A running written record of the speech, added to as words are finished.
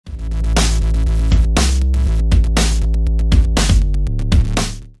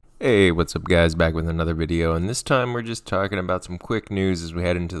Hey, what's up guys, back with another video, and this time we're just talking about some quick news as we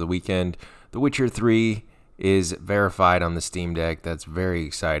head into the weekend. The Witcher 3 is verified on the Steam Deck. That's very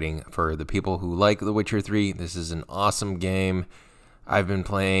exciting for the people who like The Witcher 3. This is an awesome game. I've been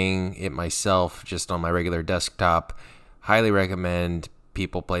playing it myself just on my regular desktop. Highly recommend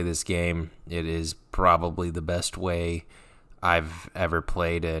people play this game. It is probably the best way I've ever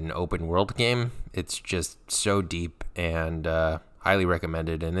played an open world game. It's just so deep and highly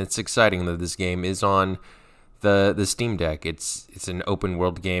recommended, and it's exciting that this game is on the Steam Deck. It's an open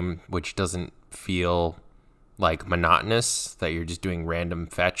world game which doesn't feel like monotonous, that you're just doing random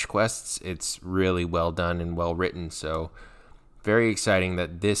fetch quests. It's really well done and well written, so very exciting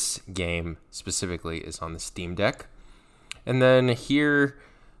that this game specifically is on the Steam Deck. And then here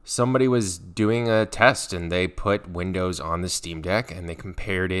somebody was doing a test and they put Windows on the Steam Deck and they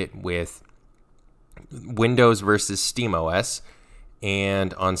compared it with Windows versus SteamOS.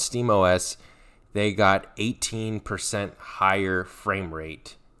 And on SteamOS, they got 18% higher frame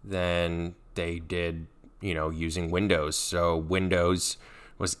rate than they did, using Windows. So Windows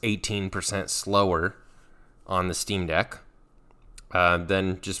was 18% slower on the Steam Deck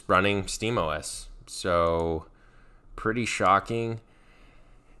than just running SteamOS. So pretty shocking.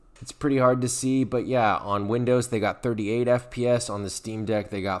 It's pretty hard to see, but yeah, on Windows they got 38 FPS, on the Steam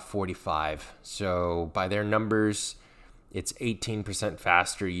Deck they got 45. So by their numbers, it's 18%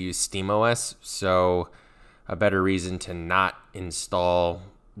 faster to use SteamOS, so a better reason to not install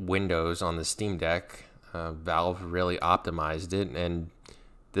Windows on the Steam Deck. Valve really optimized it, and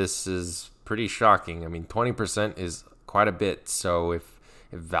this is pretty shocking. I mean, 20% is quite a bit, so if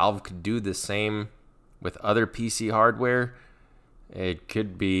Valve could do the same with other PC hardware, it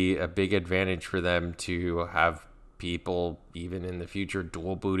could be a big advantage for them to have people even in the future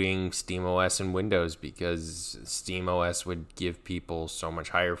dual booting SteamOS and Windows, because SteamOS would give people so much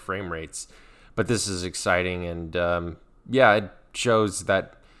higher frame rates. But this is exciting, and yeah, it shows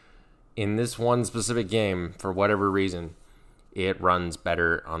that in this one specific game, for whatever reason, it runs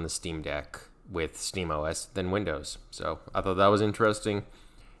better on the Steam Deck with SteamOS than Windows. So I thought that was interesting.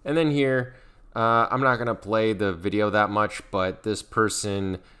 And then here, I'm not gonna play the video that much, but this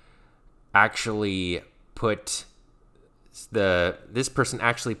person actually put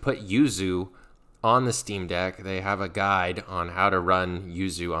Yuzu on the Steam Deck. They have a guide on how to run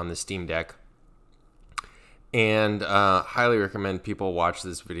Yuzu on the Steam Deck, and highly recommend people watch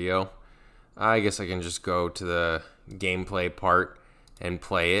this video. I guess I can just go to the gameplay part and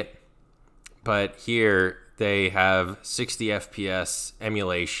play it, but here they have 60 FPS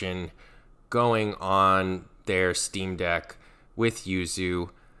emulation going on their Steam Deck with Yuzu,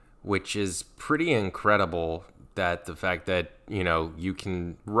 which is pretty incredible. That the fact that you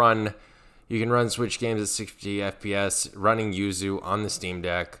can run Switch games at 60 FPS running Yuzu on the Steam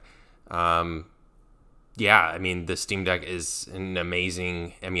Deck. Yeah, I mean, the Steam Deck is an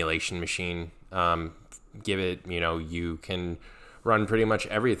amazing emulation machine. Give it, you can run pretty much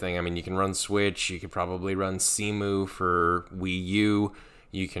everything. I mean, you can run Switch, you could probably run Cemu for Wii U,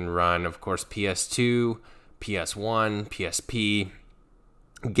 you can run, of course, PS2, PS1, PSP,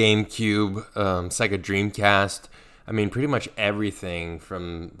 GameCube, Sega Dreamcast. I mean, pretty much everything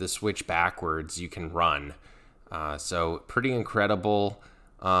from the Switch backwards you can run. So pretty incredible.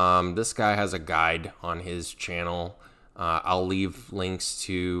 This guy has a guide on his channel. I'll leave links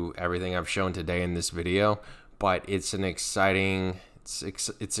to everything I've shown today in this video. But it's an exciting.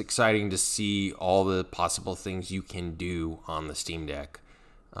 It's exciting to see all the possible things you can do on the Steam Deck.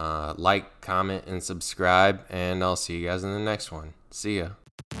 Like, comment, and subscribe, and I'll see you guys in the next one. See ya.